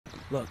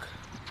Look,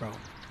 bro,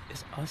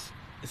 it's us.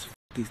 It's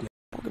these niggas.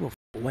 I don't give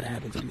a what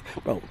happens to me.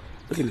 Bro,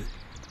 look at this.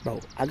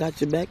 Bro, I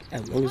got your back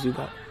as long as you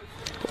got.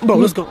 Bro,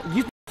 let's go.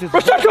 Bro,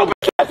 shut your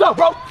bitch ass up,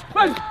 bro.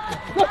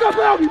 What's up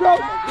around me, bro?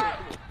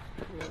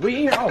 We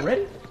in here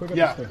already?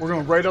 Yeah, we're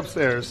going right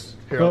upstairs.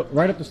 Here. Go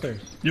right up the stairs.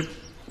 Yep.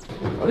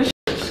 Oh, this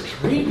shit's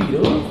creepy,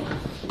 dude.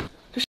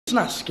 This shit's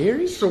not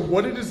scary. So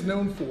what it is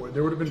known for,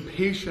 there would have been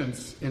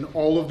patients in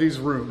all of these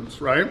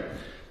rooms, right?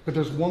 But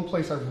there's one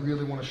place I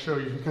really want to show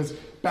you, because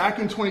back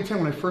in 2010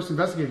 when I first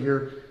investigated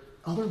here,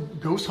 other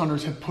ghost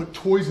hunters had put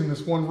toys in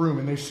this one room,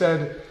 and they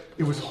said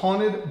it was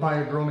haunted by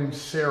a girl named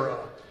Sarah.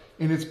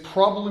 And it's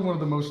probably one of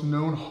the most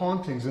known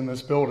hauntings in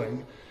this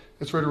building.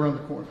 It's right around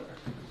the corner.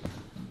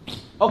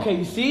 Okay,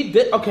 you see?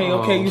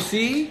 Okay, you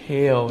see?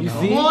 Hell no. You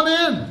see? Come on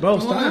in! Bro,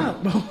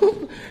 stop,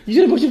 bro. You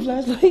should have put your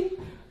flashlight.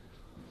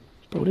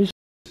 Bro, this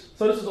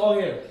so this is all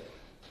here.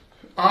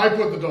 I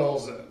put the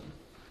dolls in.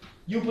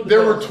 You put the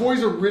There dolls were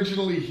toys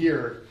originally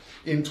here.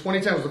 In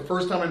 2010, it was the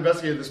first time I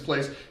investigated this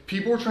place.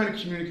 People were trying to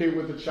communicate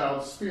with the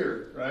child's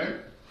spirit, right?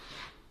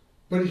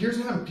 But here's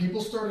what happened.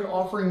 People started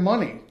offering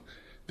money.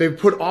 They've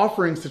put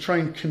offerings to try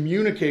and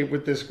communicate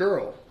with this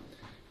girl.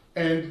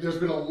 And there's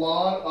been a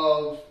lot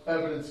of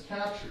evidence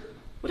captured.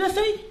 What'd that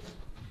say?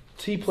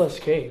 T plus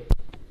K.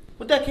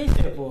 What that K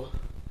stand for?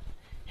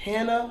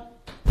 Hannah,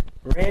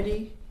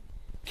 Randy,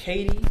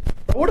 Katie.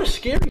 What a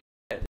scary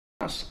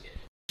that's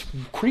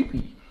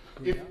creepy.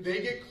 If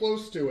they get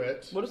close to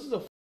it... Well, this is a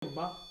f***ing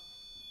box.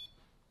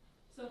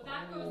 So if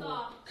that goes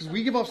off... Because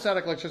we give off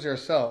static electricity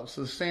ourselves,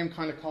 so the same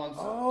kind of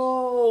concept.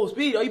 Oh,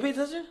 Speed, are you paying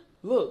attention?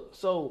 Look,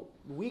 so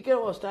we get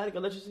all static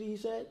electricity, he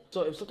said.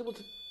 So if something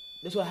was...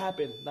 This will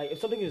happen. Like, if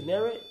something is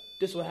near it,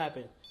 this will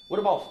happen. What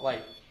about,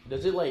 like,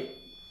 does it, like,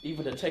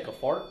 even detect a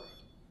fart?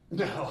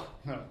 No.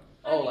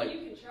 I mean, like... you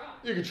can try.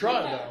 You can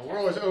try it, though. We're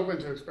always open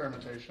to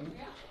experimentation.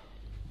 Yeah.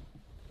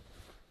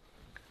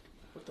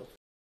 What the f***?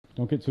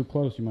 Don't get too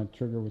close. You might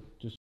trigger with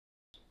just...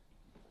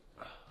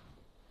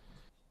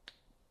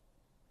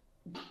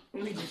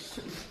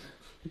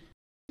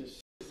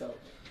 So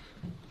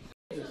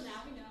now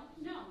we know?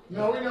 No.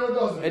 No, we know it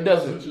doesn't. It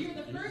doesn't. You're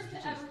the first to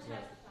ever test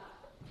that.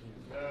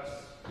 Yes.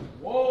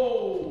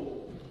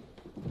 Whoa!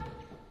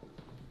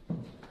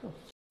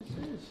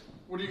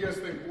 What do you guys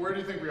think? Where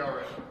do you think we are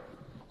right now?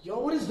 Yo,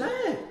 what is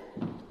that?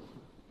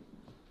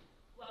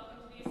 Welcome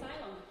to the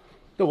asylum.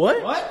 The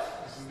what?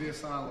 What? This is the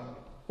asylum.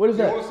 What is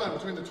The that? oldest time,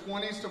 between the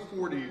 20s to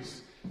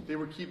 40s, they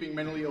were keeping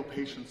mentally ill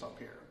patients up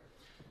here.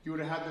 You would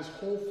have had this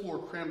whole floor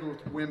crammed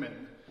with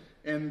women,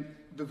 and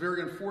the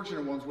very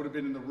unfortunate ones would have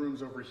been in the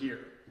rooms over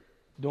here.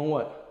 Doing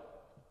what?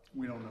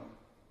 We don't know.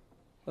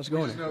 Let's We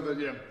go in just there. know that,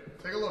 yeah.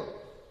 Take a look.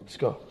 Let's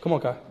go. Come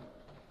on, Kai.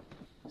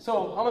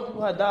 So, how many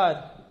people had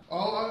died?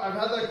 Oh, I've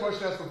had that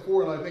question asked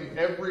before, and I think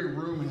every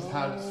room has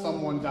had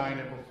someone die in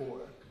it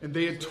before. And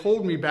they had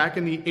told me back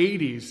in the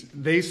 80s,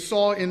 they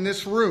saw in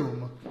this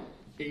room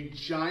a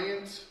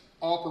giant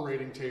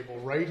operating table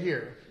right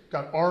here.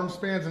 Got arm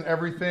spans and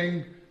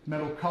everything,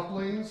 metal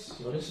couplings.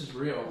 Yo, this is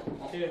real.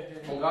 Yeah.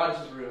 Oh, God,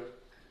 this is real.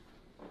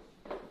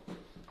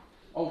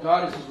 Oh,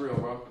 God, this is real,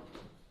 bro.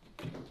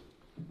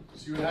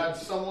 So you had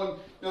someone,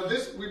 now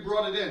this, we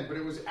brought it in, but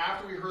it was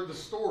after we heard the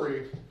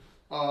story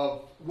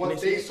of what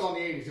they saw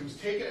in the 80s. It was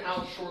taken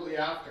out shortly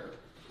after.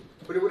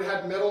 But it would have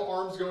had metal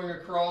arms going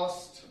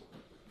across.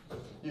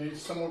 You know,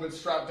 someone would have been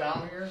strapped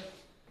down here.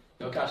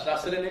 Yo, Kai, should I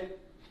sit in it?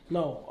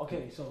 No,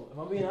 okay, so if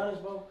I'm being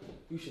honest, bro,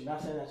 you should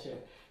not sit in that chair.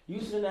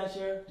 You sit in that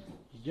chair,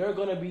 you're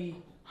gonna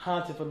be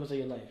haunted for the rest of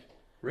your life.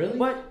 Really?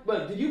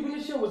 But did you bring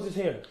this chair or was this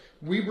here?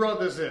 We brought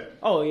this in.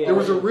 Oh, yeah. There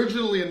was yeah.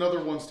 originally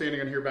another one standing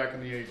in here back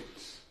in the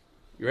 80s.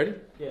 You ready?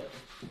 Yeah.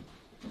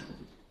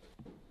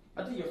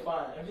 I think you're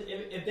fine.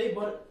 If they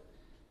butt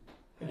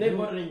it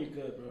in, you're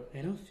good, bro.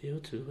 I don't feel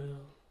too well.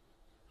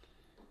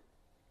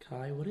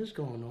 Kai, what is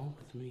going on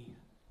with me?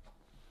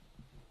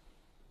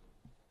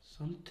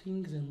 Some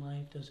things in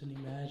life doesn't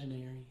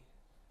imaginary.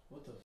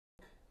 What the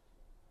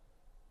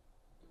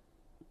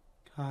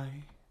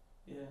Kai,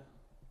 Yeah.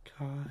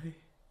 Kai,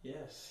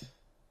 Yes.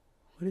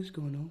 what is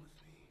going on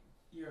with me?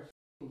 You're a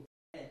f***ing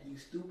fat, you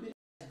stupid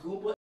ass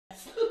Goomba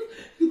ass.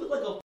 You look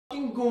like a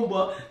f***ing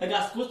Goomba that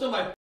got squished on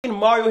by f***ing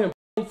Mario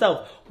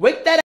himself.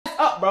 Wake that ass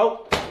up,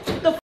 bro.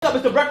 Get the f*** up.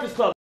 It's the Breakfast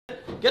Club.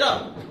 Get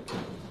up.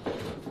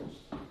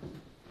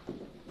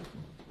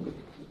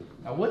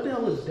 Now, what the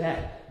hell is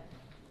that?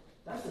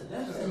 That's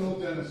That's an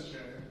old dentist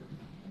chair.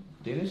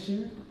 Dentist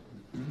chair?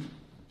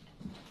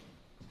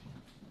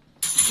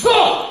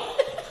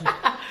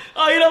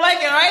 Oh, you don't like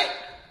it, right?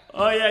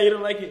 Oh, yeah, you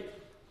don't like it.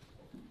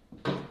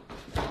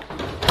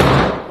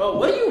 Bro,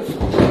 what are you...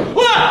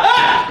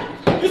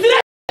 You see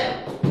that?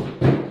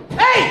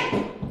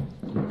 Hey!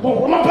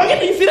 Oh, am I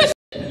bugging? You see that?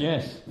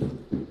 Yes.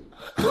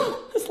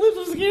 This lips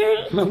are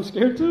scared. I'm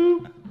scared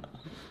too.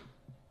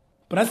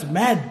 But that's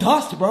mad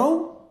dust,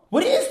 bro.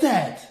 What is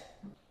that?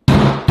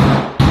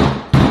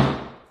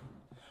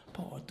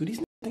 Bro, do these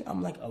niggas think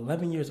I'm like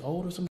 11 years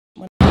old or something?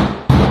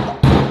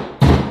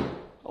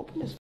 Open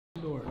this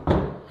door.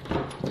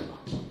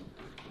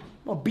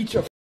 I'm gonna beat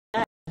your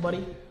ass,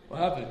 buddy. What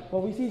happened?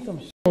 Well, we see some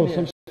Oh,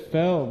 some shit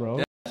fell,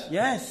 bro.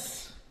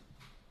 Yes.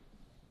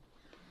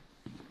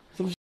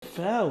 Some shit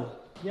fell.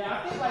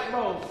 Yeah, I think like,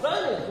 bro,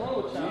 something is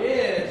wrong with y'all. Yeah,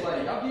 it's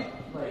like, y'all keep,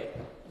 like...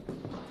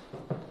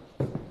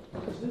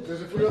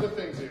 There's a few other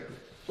things here.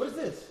 What is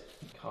this?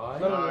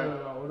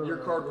 No. Your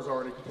card was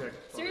already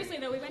picked. Seriously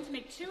though, we went to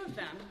make 2 of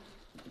them,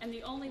 and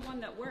the only one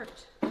that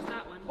worked was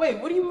that one. Wait,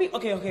 what do you mean?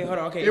 Okay, hold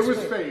on. Okay, It was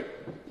fate.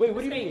 Wait,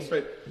 what do you mean? It's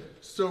fate.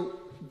 So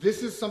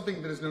this is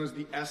something that is known as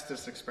the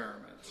Estes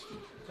experiment.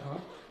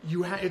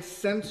 It's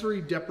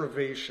sensory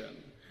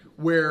deprivation,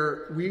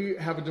 where we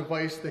have a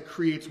device that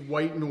creates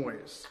white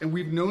noise. And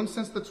we've known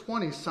since the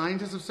 20s,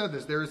 scientists have said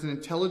this, there is an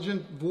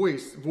intelligent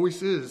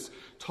voices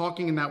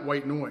talking in that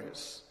white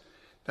noise.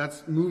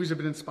 Movies have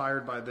been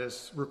inspired by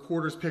this.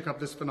 Recorders pick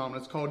up this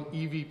phenomenon. It's called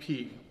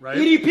EVP, right?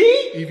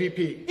 EDP?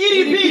 EVP.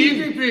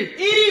 EDP. EVP.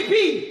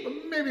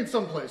 EDP. Maybe in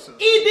some places.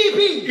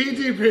 EDP.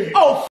 EDP.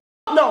 Oh,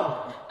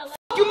 no.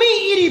 You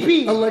mean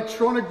EDP?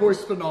 Electronic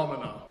voice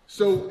phenomena.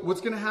 So what's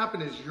going to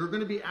happen is you're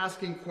going to be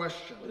asking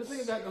questions. What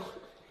is that going?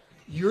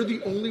 You're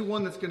the only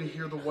one that's going to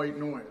hear the white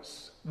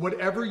noise.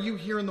 Whatever you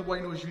hear in the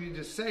white noise, you need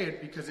to say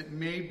it because it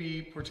may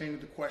be pertaining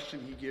to the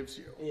question he gives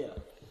you. Yeah.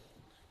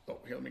 Oh,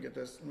 here, let me get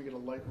this. Let me get a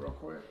light real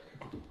quick.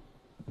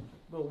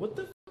 Bro, what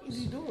the fuck is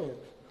he doing?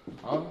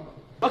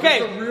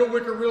 Okay. It's a real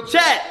wicker, real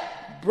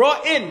chat.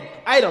 Brought in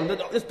item.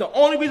 It's the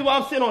only reason why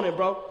I'm sitting on it,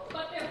 bro.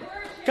 But there were 2.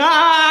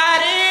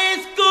 God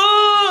is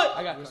good.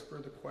 I got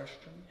whisper the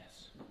question.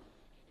 Yes.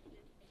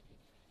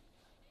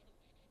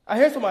 I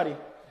hear somebody.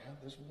 Yeah,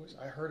 this voice.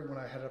 I heard it when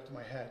I headed up to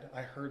my head.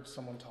 I heard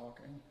someone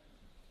talking.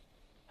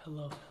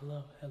 Hello.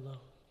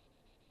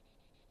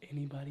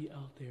 Anybody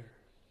out there?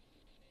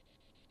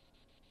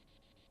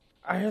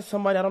 I hear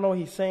somebody. I don't know what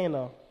he's saying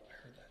though. I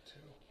heard that too.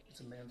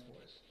 It's a man's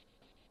voice.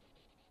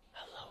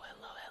 Hello.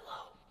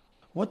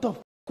 What the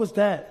f was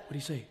that?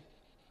 What'd he say?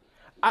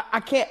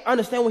 I can't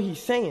understand what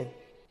he's saying.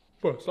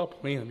 Bro,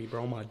 stop playing me,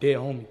 bro. My dead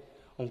homie.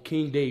 On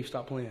King Dave,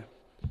 stop playing.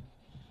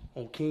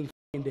 On King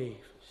Dave.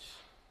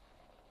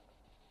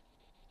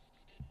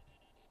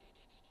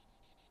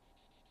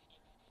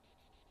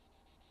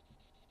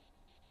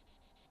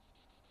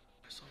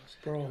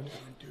 Bro,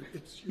 dude,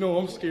 it's no,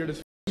 I'm scared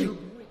as your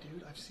boy,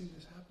 dude. I've seen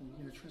this happen. You're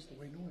gonna trust the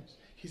white noise.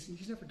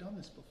 He's never done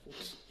this before.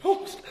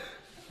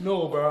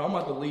 No, bro, I'm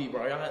about to leave,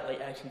 bro. Y'all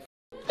like actually.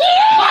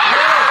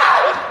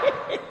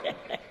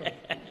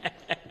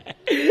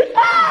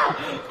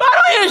 I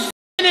don't hear shit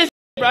in this,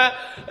 bro.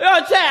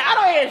 Yo, chat, I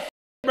don't hear shit,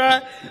 bro.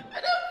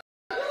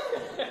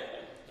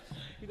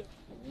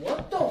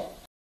 What the?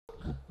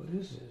 What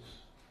is this?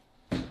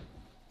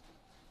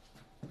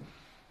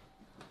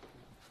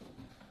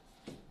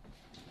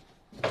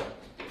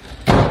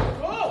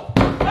 Go!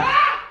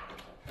 Stop!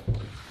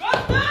 Go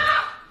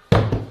stop!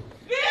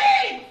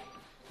 Leave!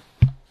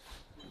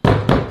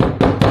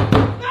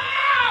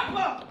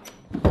 Stop!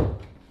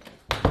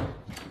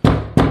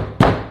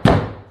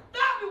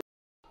 Stop!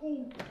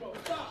 Ooh, bro,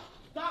 stop!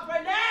 Stop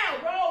right now,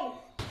 bro!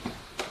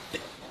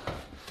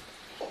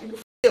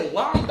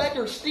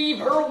 Linebacker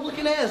Steve Earl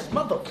looking ass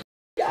motherfucker.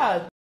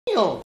 God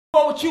damn!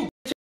 What's with you?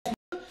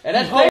 And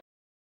that's payback.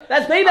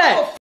 That's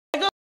payback.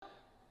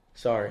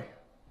 Sorry.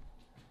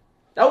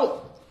 That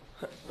was.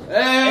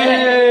 Hey!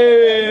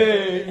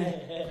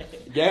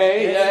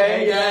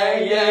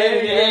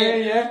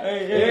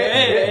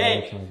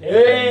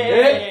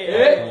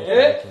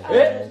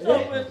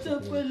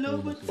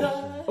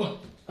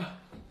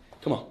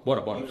 Come on,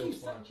 water. Okay.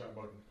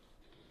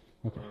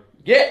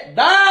 Get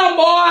down,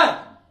 boy!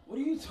 What are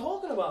you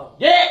talking about?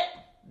 Get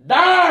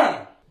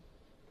down!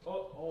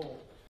 Oh.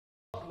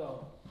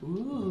 No.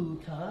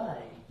 Ooh, Kai.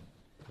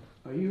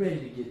 Are you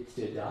ready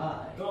to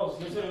die? Go,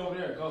 you're sitting over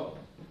there. Go.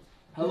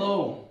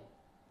 Hello,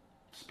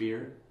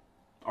 Spear.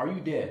 Are you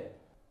dead?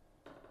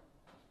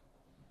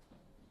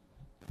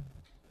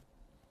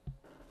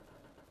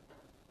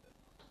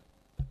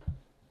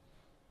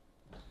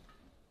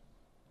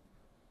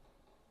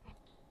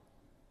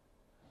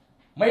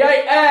 May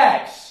I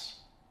ask,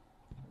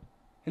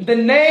 in the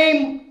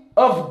name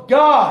of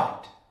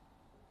God,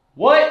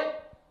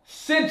 what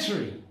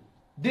century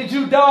did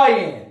you die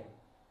in?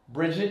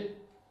 Bridget,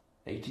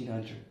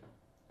 1800.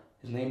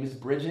 His name is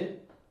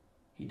Bridget.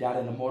 He died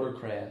in a motor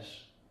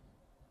crash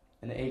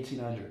in the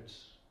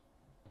 1800s.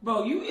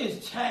 Bro, you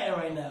is chatting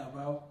right now,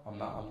 bro. I'm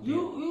not. I'm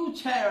You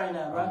chatting right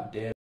now, bro. I'm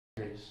dead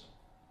serious.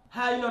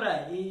 How you know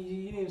that?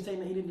 He didn't even say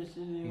that. He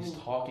didn't. He's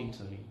talking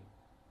to me.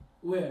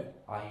 Where?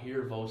 I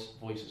hear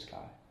voices, Kai.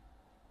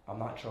 I'm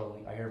not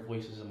trolling. I hear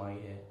voices in my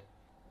head.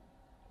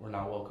 We're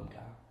not welcome, Kai.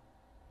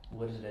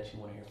 What is it that you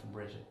want to hear from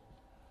Bridget?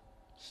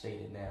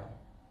 State it now.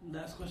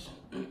 Last question.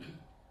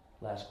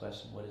 Last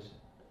question. What is it?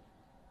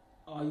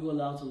 Are you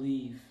allowed to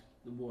leave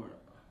the board?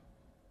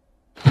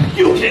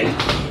 You can!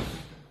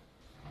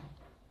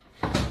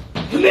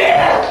 Come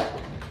here!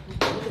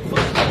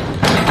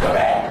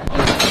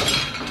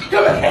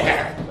 Come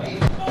here!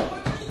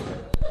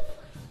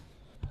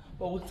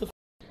 Bro, what the f?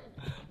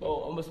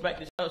 Bro, I'm gonna smack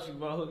the shit out you,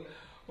 bro.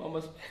 I'm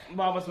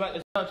gonna smack the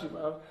shit out you,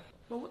 bro.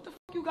 Bro, what the f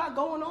you got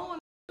going on?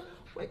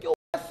 Wake your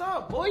ass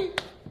up, boy.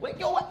 Wake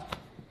your ass.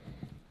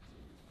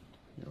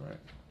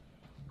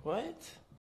 What?